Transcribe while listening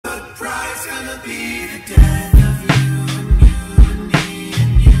It's gonna be the death of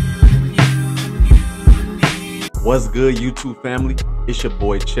you. What's good, YouTube family? It's your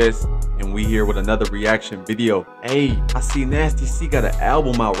boy Chess, and we here with another reaction video. Hey, I see Nasty C got an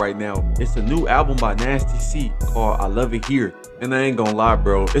album out right now. It's a new album by Nasty C called I Love It Here. And I ain't gonna lie,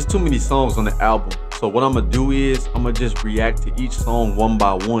 bro, there's too many songs on the album. So what I'm gonna do is I'm gonna just react to each song one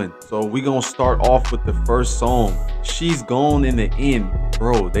by one. So we gonna start off with the first song, She's Gone in the End.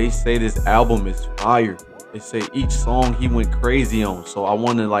 Bro, they say this album is fire. They say each song he went crazy on. So I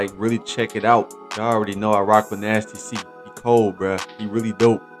wanna like really check it out. Y'all already know I rock with Nasty C. He cold, bruh. He really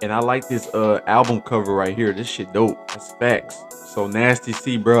dope. And I like this album cover right here. This shit dope. That's facts. So Nasty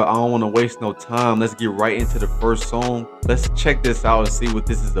C, bro, I don't want to waste no time. Let's get right into the first song. Let's check this out and see what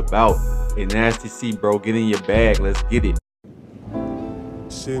this is about. Hey, Nasty C, bro, get in your bag. Let's get it.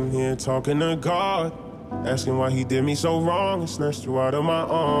 Sitting here talking to God, asking why he did me so wrong and snatched you out of my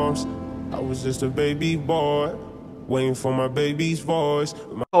arms. I was just a baby boy, waiting for my baby's voice.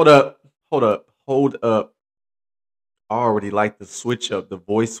 Hold up. I already like the switch up, the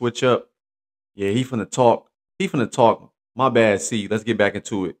voice switch up. Yeah, he finna talk. My bad, C. Let's get back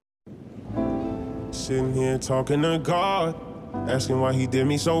into it. Sitting here talking to God, asking why he did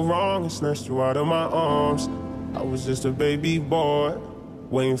me so wrong and snatched you out of my arms. I was just a baby boy,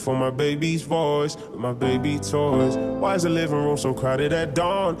 waiting for my baby's voice, with my baby toys. Why is the living room so crowded at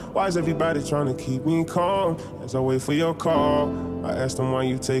dawn? Why is everybody trying to keep me calm? As I wait for your call, I asked them why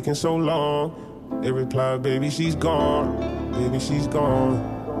you taking so long. They replied, baby, she's gone. Baby, she's gone.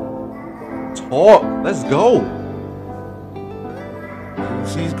 Talk. Let's go.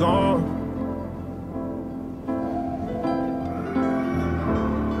 She's gone.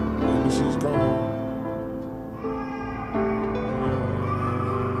 Baby, she's gone.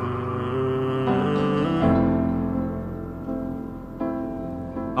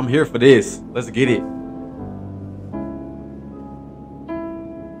 I'm here for this. Let's get it.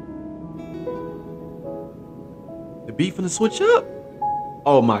 The beat finna switch up.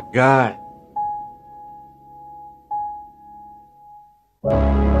 Oh my God.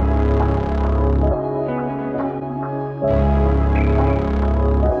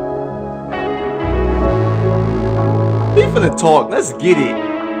 He finna talk. Let's get it.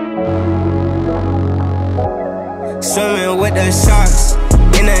 Swimming with the sharks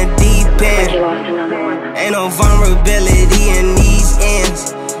in a deep end. Ain't no vulnerability in these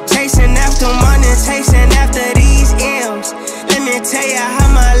ends. Chasing after money, chasing after these M's. Let me tell you how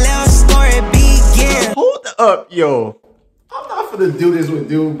my little story begins. Hold up, yo. I'm not finna do this with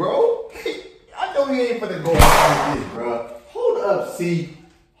dude, bro. I know you ain't finna go like this, bro. Hold up, C.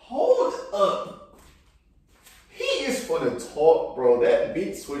 Hold up. He is finna talk, bro. That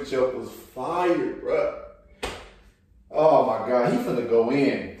beat switch up was fire, bro. Oh my God, he finna go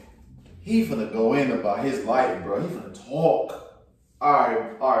in. He finna go in about his life, bro. He finna talk. All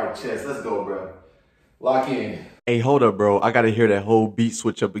right, Chess, let's go, bro. Lock in. Hey, hold up, bro. I gotta hear that whole beat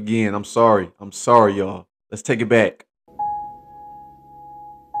switch up again. I'm sorry, y'all. Let's take it back.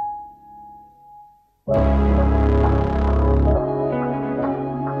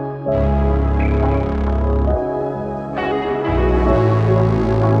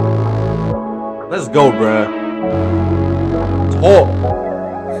 Let's go, bruh. Talk.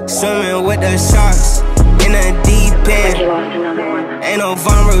 Swimming with the sharks in a deep end. Ain't no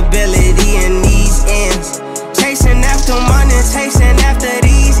vulnerability in these ends. Chasing after money, chasing after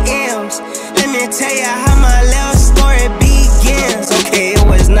these M's. Let me tell you how my little story begins. Okay, it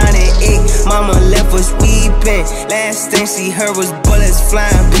was 98, mama left us weeping. Last thing she heard was bullets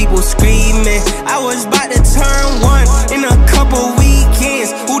flying, people screaming. I was about to turn one in a couple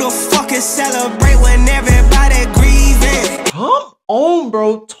weekends. Who the fuck is celebrate when everybody grieving? Come on,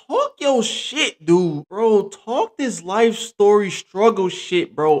 bro. Talk your shit, dude. Bro, talk this life story struggle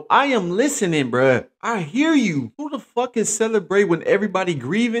shit, bro. I am listening, bro. I hear you. Who the fuck is celebrate when everybody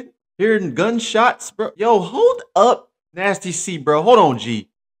grieving? Hearing gunshots, bro. Yo, hold up, Nasty C, bro. Hold on, G.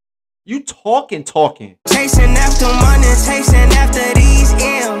 You talking. Chasing after money, chasing after these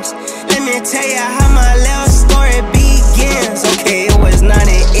M's. Let me tell you how my little story begins. Okay, it was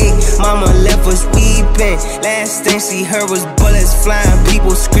 98, mama left us weeping. Last thing she heard was bullets flying,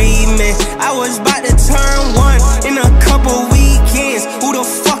 people screaming. I was about to turn one in a couple weekends. Who the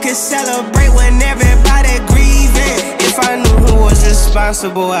fuck is celebrate when everybody grieving? If I knew who was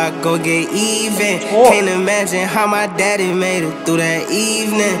responsible, I'd go get even. Can't imagine how my daddy made it through that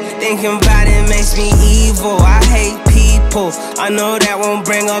evening. Thinking about it makes me evil. I hate people. I know that won't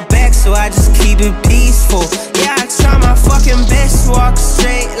bring her back, so I just keep it peaceful. Yeah, I try my fucking best to walk a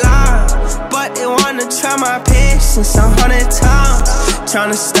straight line, but they wanna try my patience 100 times.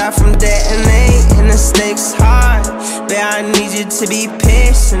 tryna stop from detonating, and the stakes hard. But I need you to be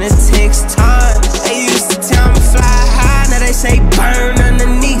patient, it takes time. They used to tell me fly high, now they say burn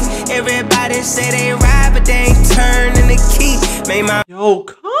underneath. Everybody say they ride, but they ain't turning the key. Made my Yo,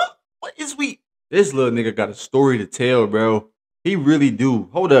 come. What is we? This little nigga got a story to tell, bro. He really do.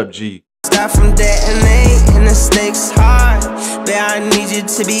 Hold up, G. stop from detonating, and the stakes hard. But I need you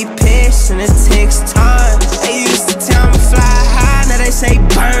to be patient, it takes time. They used to tell me fly high, now they say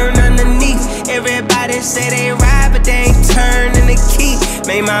burn underneath. Everybody say they ride, but they ain't turning the key.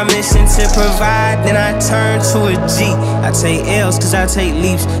 Made my mission to provide, then I turn to a G. I take L's cause I take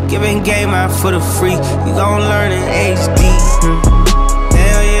leaps, giving game out for the free. You gon' learn in HD.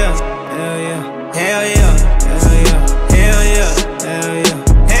 Hell yeah, hell yeah, hell yeah, hell yeah, hell yeah, hell yeah,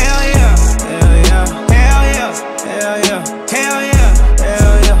 hell yeah, hell yeah, hell yeah, hell yeah, hell yeah,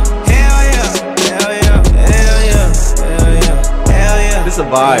 hell yeah, hell yeah, hell yeah, hell yeah, hell yeah, hell yeah. This a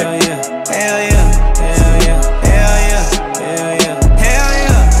vibe. Hell yeah, hell yeah, hell yeah, hell yeah, hell yeah, hell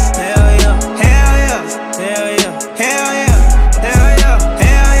yeah, hell yeah, hell yeah, hell yeah, hell yeah,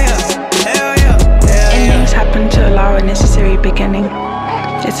 hell yeah, hell yeah. Endings happen to allow a necessary beginning.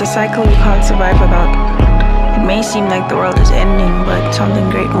 It's a cycle you can't survive without. It may seem like the world is ending, but something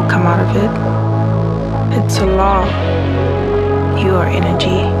great will come out of it. It's a law. You are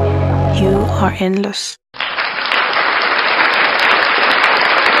energy. You are endless.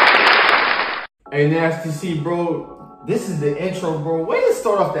 Hey, Nasty C, bro. This is the intro, bro. Way to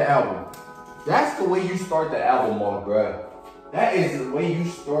start off the album. That's the way you start the album off, bro. That is the way you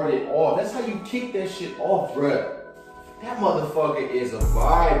start it off. That's how you kick that shit off, bro. That motherfucker is a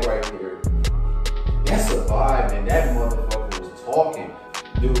vibe right there. That's a vibe, man. That motherfucker was talking.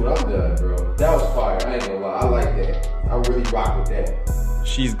 Dude, I'm done, bro. That was fire. I ain't gonna lie. I like that. I really rock with that.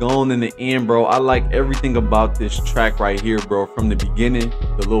 She's Gone in the end, bro. I like everything about this track right here, bro. From the beginning,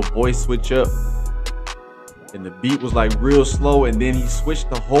 the little voice switch up. And the beat was like real slow. And then he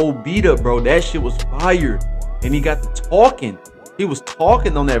switched the whole beat up, bro. That shit was fire. And he got to talking. He was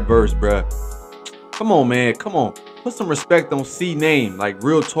talking on that verse, bro. Come on, man. Come on. Put some respect on C name, like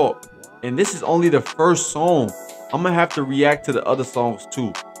real talk. And this is only the first song. I'm gonna have to react to the other songs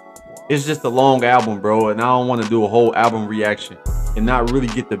too. It's just a long album, bro, and I don't want to do a whole album reaction and not really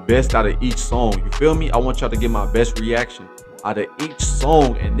get the best out of each song. You feel me? I want y'all to get my best reaction out of each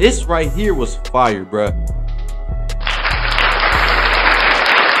song, and this right here was fire, bro.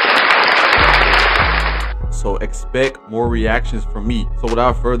 So expect more reactions from me. So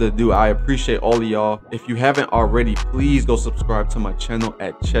without further ado, I appreciate all of y'all. If you haven't already, please go subscribe to my channel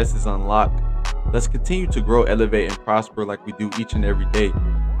at Chess is Unlocked. Let's continue to grow, elevate, and prosper like we do each and every day.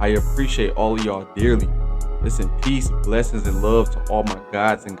 I appreciate all of y'all dearly. Listen, peace, blessings, and love to all my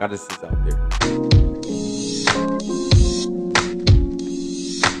gods and goddesses out there.